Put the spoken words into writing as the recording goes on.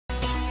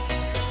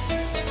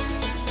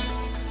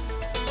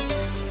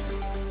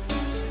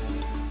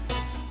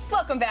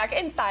welcome back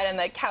inside on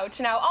the couch.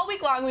 Now, all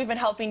week long, we've been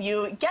helping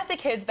you get the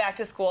kids back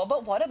to school,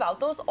 but what about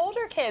those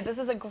older kids? This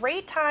is a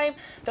great time.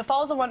 The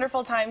fall is a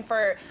wonderful time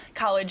for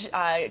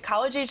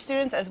college-age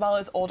students as well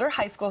as older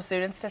high school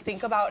students to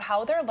think about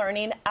how they're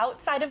learning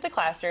outside of the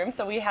classroom.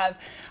 So we have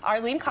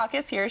Arlene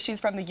Caucus here. She's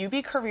from the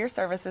UB Career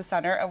Services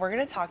Center, and we're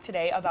going to talk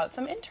today about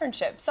some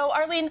internships. So,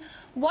 Arlene,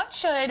 what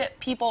should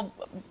people,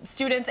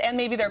 students, and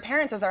maybe their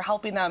parents, as they're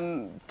helping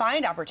them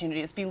find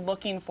opportunities, be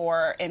looking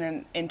for in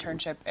an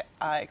internship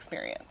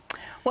experience?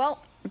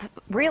 Well,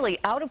 really,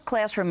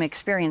 out-of-classroom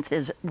experience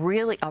is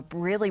really a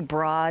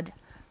broad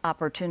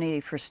opportunity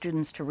for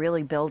students to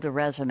really build a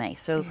resume.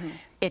 So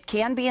it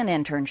can be an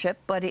internship,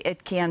 but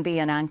it can be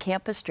an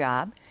on-campus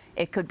job.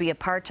 It could be a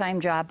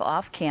part-time job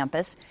off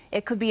campus.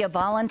 It could be a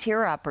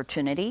volunteer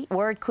opportunity,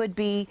 or it could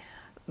be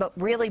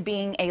really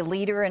being a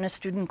leader in a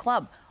student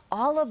club.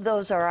 All of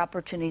those are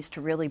opportunities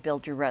to really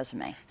build your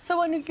resume. So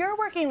when you're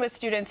working with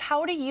students,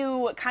 how do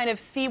you kind of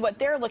see what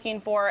they're looking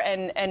for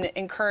and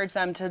encourage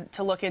them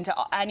to look into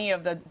any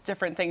of the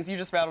different things? You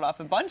just rattled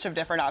off a bunch of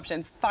different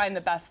options, find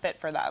the best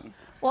fit for them.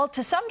 Well,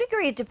 to some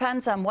degree, it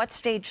depends on what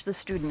stage the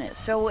student is.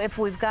 So if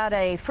we've got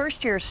a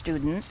first-year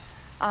student,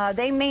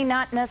 they may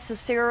not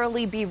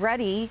necessarily be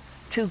ready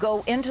to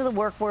go into the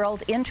work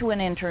world, into an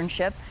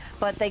internship,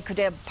 but they could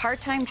have a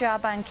part-time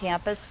job on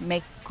campus,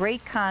 make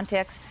great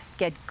contacts,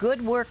 get good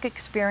work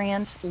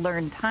experience,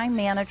 learn time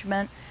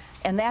management,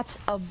 and that's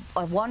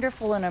a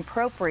wonderful and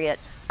appropriate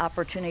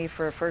opportunity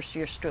for a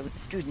first-year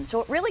student.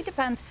 So it really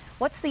depends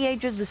what's the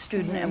age of the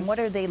student and what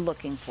are they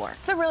looking for.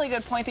 It's a really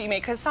good point that you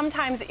make, because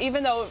sometimes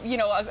even though, you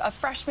know, a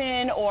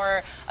freshman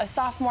or a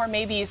sophomore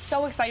may be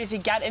so excited to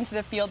get into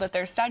the field that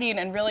they're studying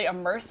and really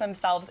immerse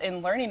themselves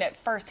in learning it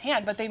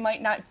firsthand, but they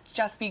might not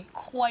just be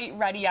quite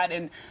ready yet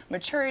in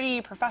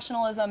maturity,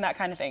 professionalism, that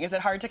kind of thing. Is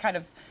it hard to kind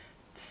of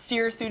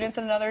steer students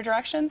in another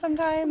direction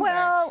sometimes?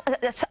 Well,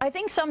 I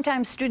think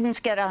sometimes students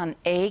get on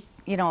a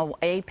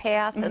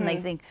path and they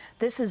think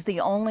this is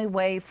the only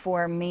way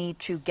for me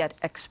to get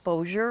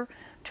exposure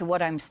to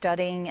what I'm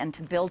studying and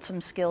to build some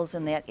skills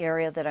in that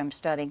area that I'm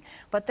studying.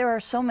 But there are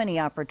so many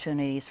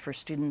opportunities for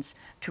students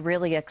to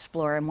really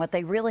explore, and what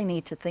they really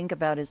need to think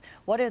about is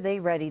what are they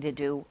ready to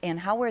do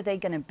and how are they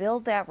going to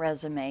build that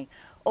resume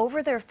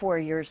over their 4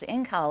 years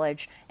in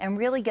college and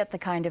really get the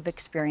kind of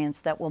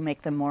experience that will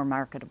make them more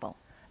marketable.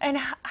 And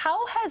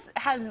how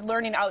has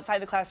learning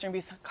outside the classroom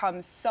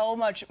become so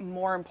much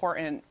more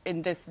important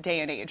in this day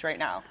and age right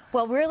now?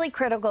 Well, really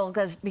critical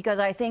because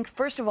I think,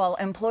 first of all,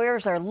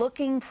 employers are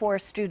looking for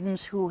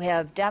students who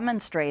have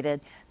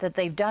demonstrated that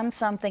they've done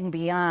something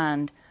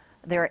beyond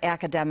their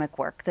academic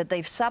work, that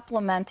they've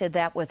supplemented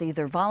that with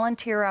either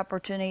volunteer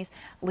opportunities,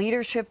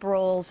 leadership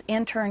roles,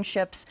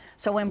 internships.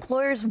 So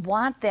employers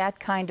want that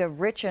kind of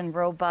rich and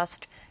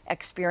robust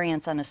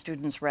experience on a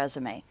student's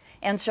resume.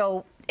 And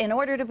so in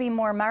order to be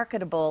more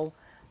marketable,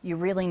 you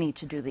really need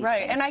to do these things.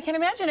 Right, and I can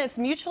imagine it's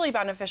mutually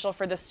beneficial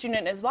for the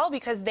student as well,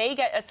 because they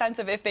get a sense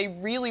of if they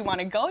really want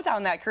to go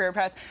down that career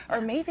path, or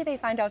maybe they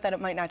find out that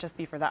it might not just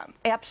be for them.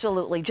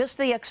 Absolutely. Just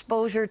the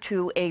exposure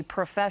to a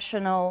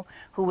professional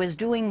who is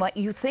doing what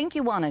you think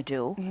you want to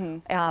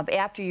do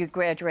after you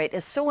graduate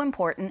is so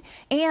important.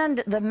 And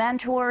the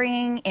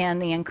mentoring and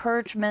the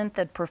encouragement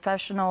that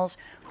professionals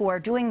who are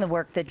doing the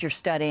work that you're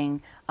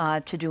studying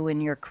to do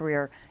in your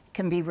career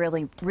can be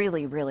really,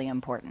 really, really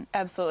important.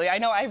 Absolutely. I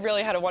know I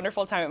really had a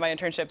wonderful time at my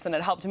internships, and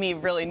it helped me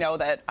really know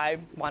that I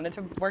wanted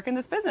to work in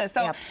this business.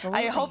 So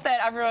absolutely. I hope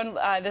that everyone,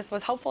 this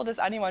was helpful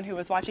to anyone who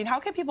was watching.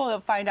 How can people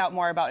find out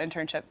more about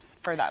internships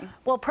for them?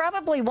 Well,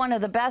 probably one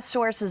of the best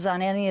sources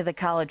on any of the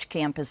college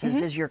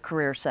campuses is your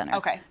Career Center.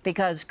 Okay.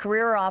 Because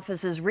career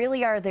offices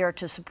really are there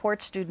to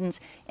support students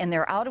in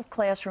their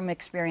out-of-classroom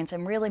experience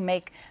and really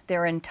make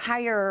their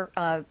entire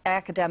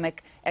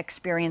academic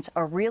experience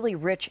a really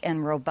rich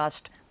and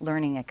robust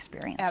learning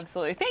experience.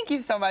 Absolutely. Thank you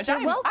so much.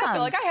 You're welcome. I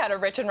feel like I had a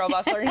rich and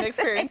robust learning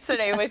experience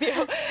today with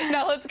you.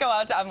 Now let's go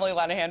out to Emily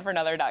Lenahan for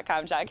another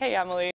 .com check. Hey, Emily.